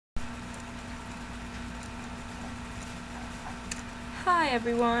Hi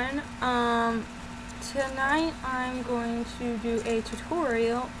everyone. Tonight I'm going to do a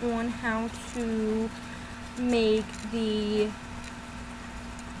tutorial on how to make the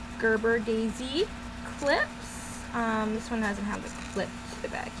Gerber daisy clips. This one hasn't had the clip to the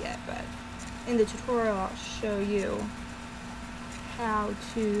back yet, but in the tutorial I'll show you how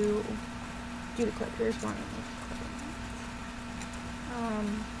to do the clip. Here's one.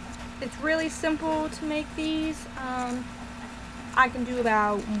 It's really simple to make these. I can do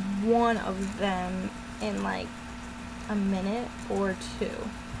about one of them in like a minute or two.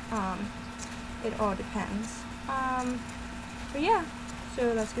 It all depends. But yeah,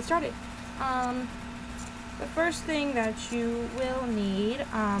 so let's get started. The first thing that you will need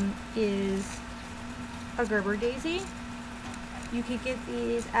is a Gerber daisy. You could get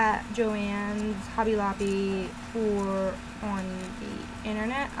these at Joann's, Hobby Lobby, or on the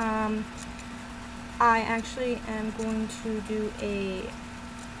internet. I actually am going to do a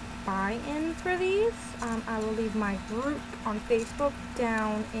buy-in for these. I will leave my group on Facebook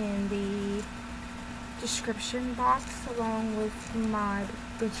down in the description box along with my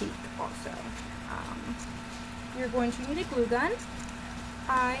boutique also. You're going to need a glue gun.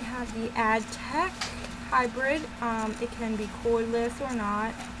 I have the AdTech hybrid. It can be cordless or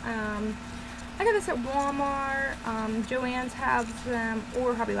not. I got this at Walmart, Joann's has them,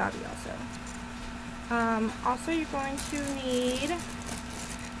 or Hobby Lobby also. Also, you're going to need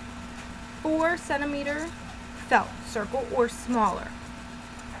 4cm felt circle or smaller,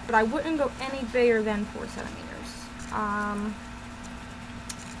 but I wouldn't go any bigger than 4 centimeters.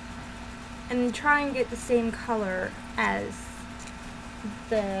 And try and get the same color as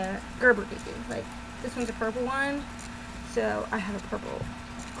the Gerber daisy. Like this one's a purple one, so I have a purple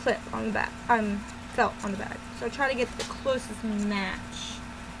clip on the back. Felt on the back. So I try to get the closest match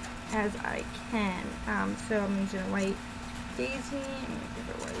as I can. So I'm using a white daisy.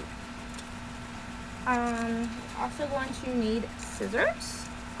 Also going to need scissors.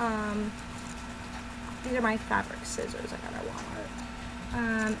 These are my fabric scissors I got at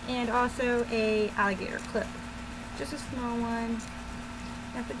Walmart. And also a alligator clip. Just a small one.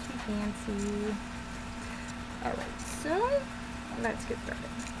 Nothing too fancy. Alright, so let's get started.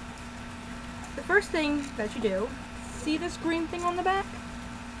 The first thing that you do, see this green thing on the back?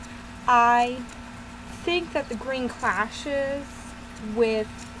 I think that the green clashes with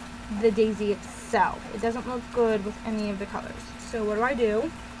the daisy itself. It doesn't look good with any of the colors. So what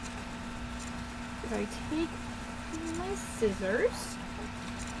do? Is I take my scissors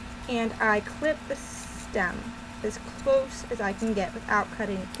and I clip the stem as close as I can get without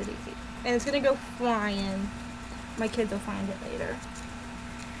cutting the daisy. And it's going to go flying. My kids will find it later.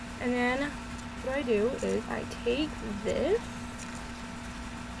 And then what I do is I take this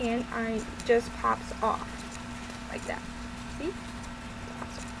and I just pops off like that. See?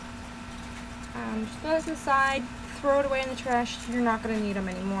 Pops off. Just throw this aside, throw it away in the trash. You're not going to need them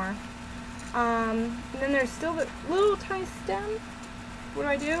anymore. And then there's still the little tiny stem.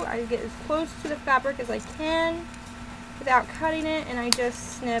 What do? I get as close to the fabric as I can without cutting it, and I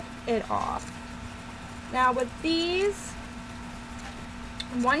just snip it off. Now with these,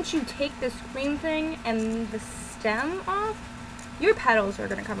 once you take this green thing and the stem off, your petals are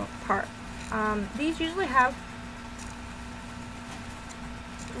going to come apart. These usually have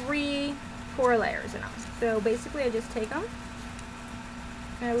 3-4 layers in them. So basically I just take them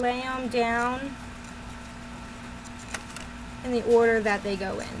and I lay them down in the order that they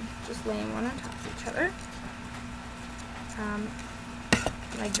go in. Just lay them one on top of each other.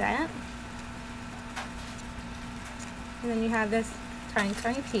 Like that. And then you have this tiny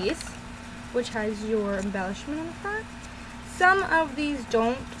piece which has your embellishment on the front. Some of these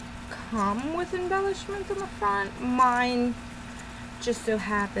don't come with embellishments on the front. Mine just so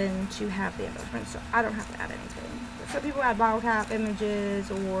happen to have the embellishment, so I don't have to add anything. But some people add bottle cap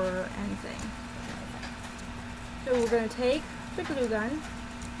images or anything. So we're going to take the glue gun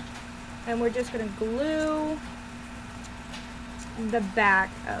and we're just going to glue the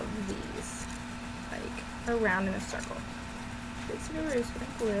back of these, like around in a circle. Basically we're just going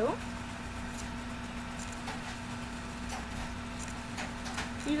to glue.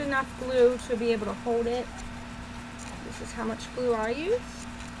 Use enough glue to be able to hold it. This is how much glue I use.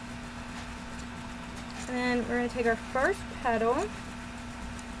 And then we're going to take our first petal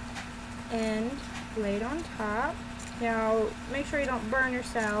and lay it on top. Now make sure you don't burn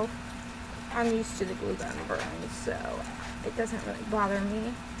yourself. I'm used to the glue gun burns, so it doesn't really bother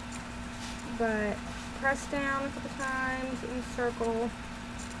me. But press down a couple times in a circle,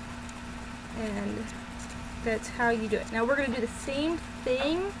 and that's how you do it. Now we're going to do the same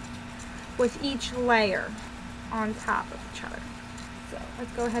thing with each layer on top of each other.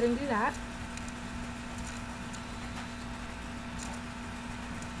 let's go ahead and do that.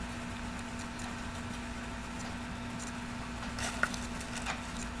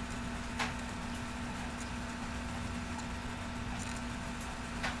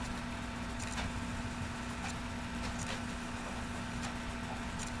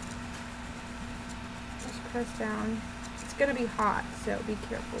 Press down. It's gonna be hot, so be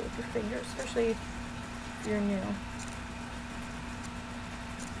careful with your fingers, especially if you're new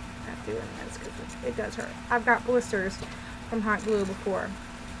at doing this, because it does hurt. I've got blisters from hot glue before.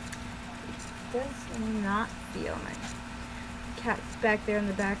 It does not feel nice. The cat's back there in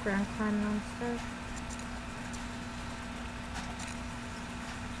the background climbing on stuff.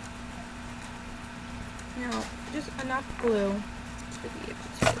 Now, just enough glue to be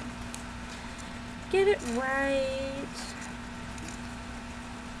able to get it right.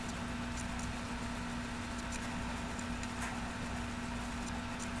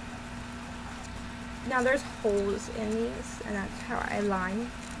 Now there's holes in these, and that's how I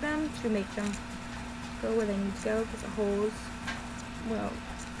line them to make them go where they need to go, because the holes will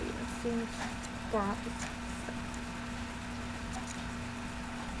be in the same spot.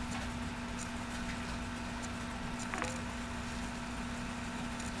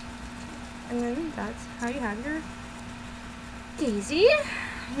 And then that's how you have your daisy.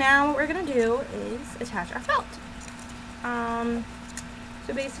 Now what we're gonna do is attach our felt.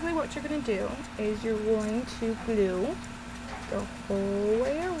 So basically what you're gonna do is you're going to glue the whole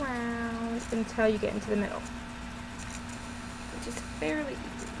way around until you get into the middle, which is fairly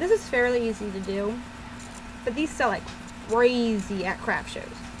easy. This is fairly easy to do, but these sell like crazy at craft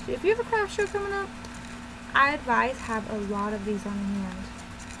shows. So if you have a craft show coming up, I advise have a lot of these on hand.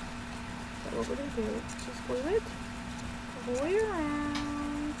 So what we're going to do is just glue it the whole way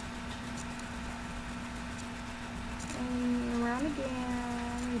around and around again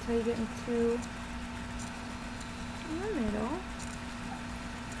until you get into the middle.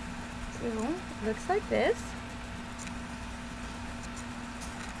 So it looks like this.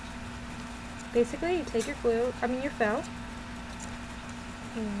 Basically, you take your glue, your felt,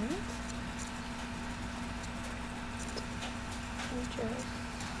 and you just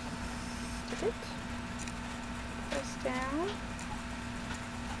stick it, press down,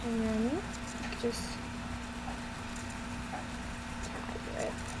 and then you just tie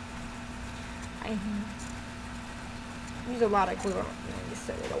it. I use a lot of glue on these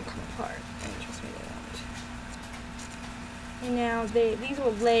so they don't come apart, and trust me, they won't. And now these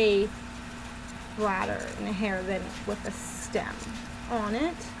will lay flatter in the hair than with a stem on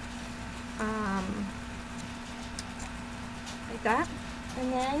it, like that.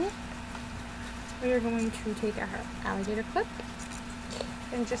 And then we are going to take our alligator clip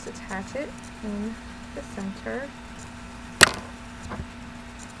and just attach it in the center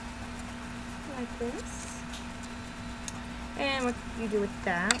like this. And what you do with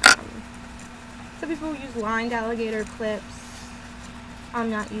that, some people use lined alligator clips. I'm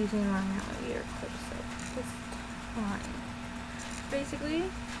not using lined alligator clips at this time. Basically,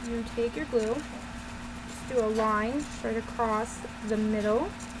 you take your glue, just do a line straight across the middle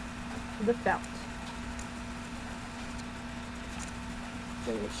of the felt.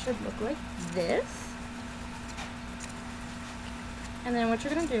 So it should look like this. And then what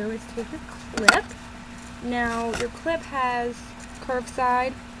you're going to do is take your clip. Now, your clip has curved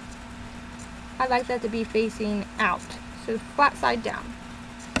side. I like that to be facing out, so flat side down.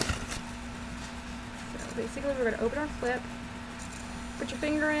 So basically, we're going to open our clip, put your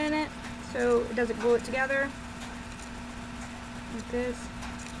finger in it so it doesn't glue it together, like this.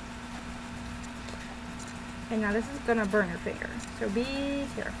 And now this is going to burn your finger, so be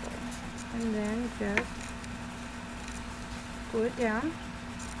careful. And then just glue it down,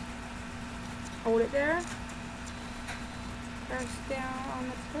 hold it there, press down on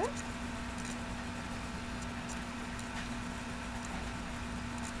the clip,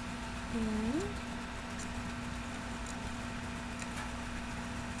 and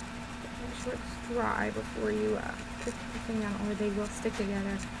make sure it's dry before you put the thing down, or they will stick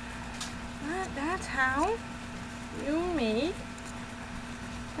together. But that's how you make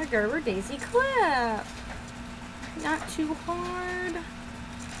a Gerber daisy clip. Not too hard,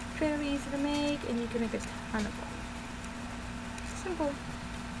 fairly easy to make, and you can make a ton of them. Simple.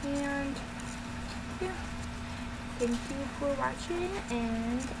 And yeah, thank you for watching,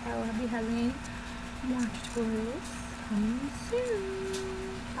 and I will be having more tutorials coming soon.